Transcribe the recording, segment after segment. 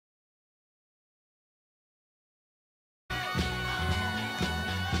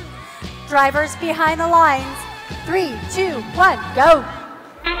Drivers behind the lines. 3, 2, 1, go.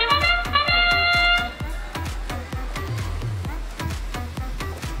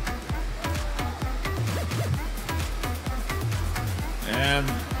 And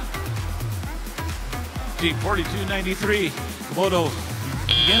Team 4293, Komodo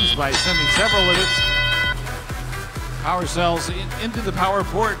begins by sending several of its power cells into the power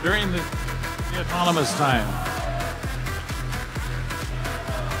port during the autonomous time.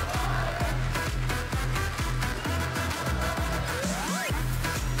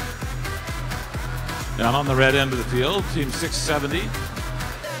 Down on the red end of the field, Team 670,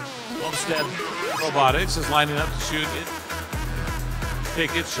 Homestead Robotics is lining up to shoot it,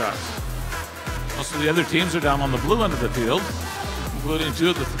 take its shots. Most of the other teams are down on the blue end of the field, including 2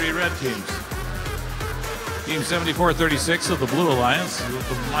 of the 3 red teams. Team 7436 of the Blue Alliance,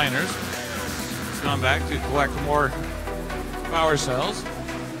 the miners, has gone back to collect more power cells,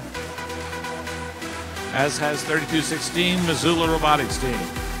 as has 3216 Missoula Robotics team.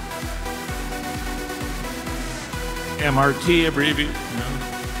 MRT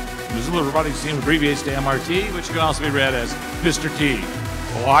Missoula Robotics team abbreviates to MRT, which can also be read as Mr. T.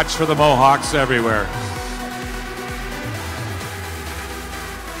 Watch for the Mohawks everywhere.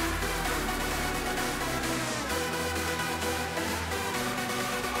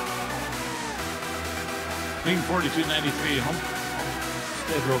 Team 4293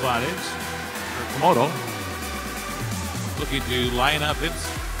 Homestead Robotics, or Komodo, looking to line up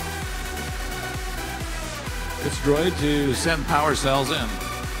its droid to send power cells in.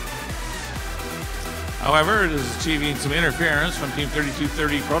 However, it is achieving some interference from Team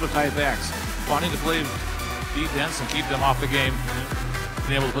 3230 Prototype X, wanting to play defense and keep them off the game,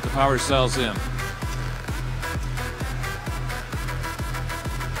 being able to put the power cells in.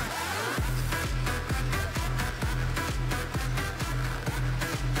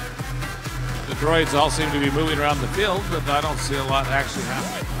 The droids all seem to be moving around the field, but I don't see a lot actually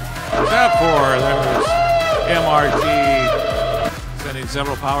happening. Step 4, there's MRT sending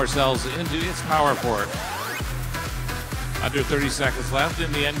several power cells into its power port. Under 30 seconds left in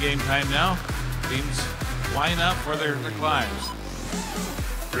the end game time now. Teams line up for their climbs.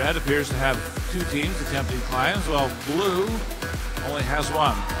 Red appears to have 2 teams attempting climbs, while blue only has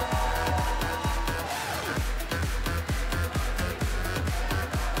 1.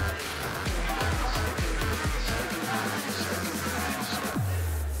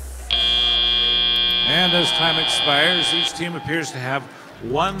 And as time expires, each team appears to have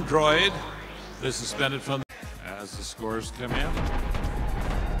 1 droid that is suspended from as the scores come in.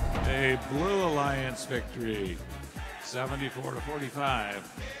 A Blue Alliance victory, 74-45.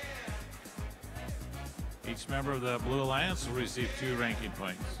 Each member of the Blue Alliance will receive 2 ranking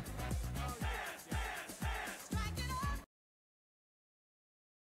points.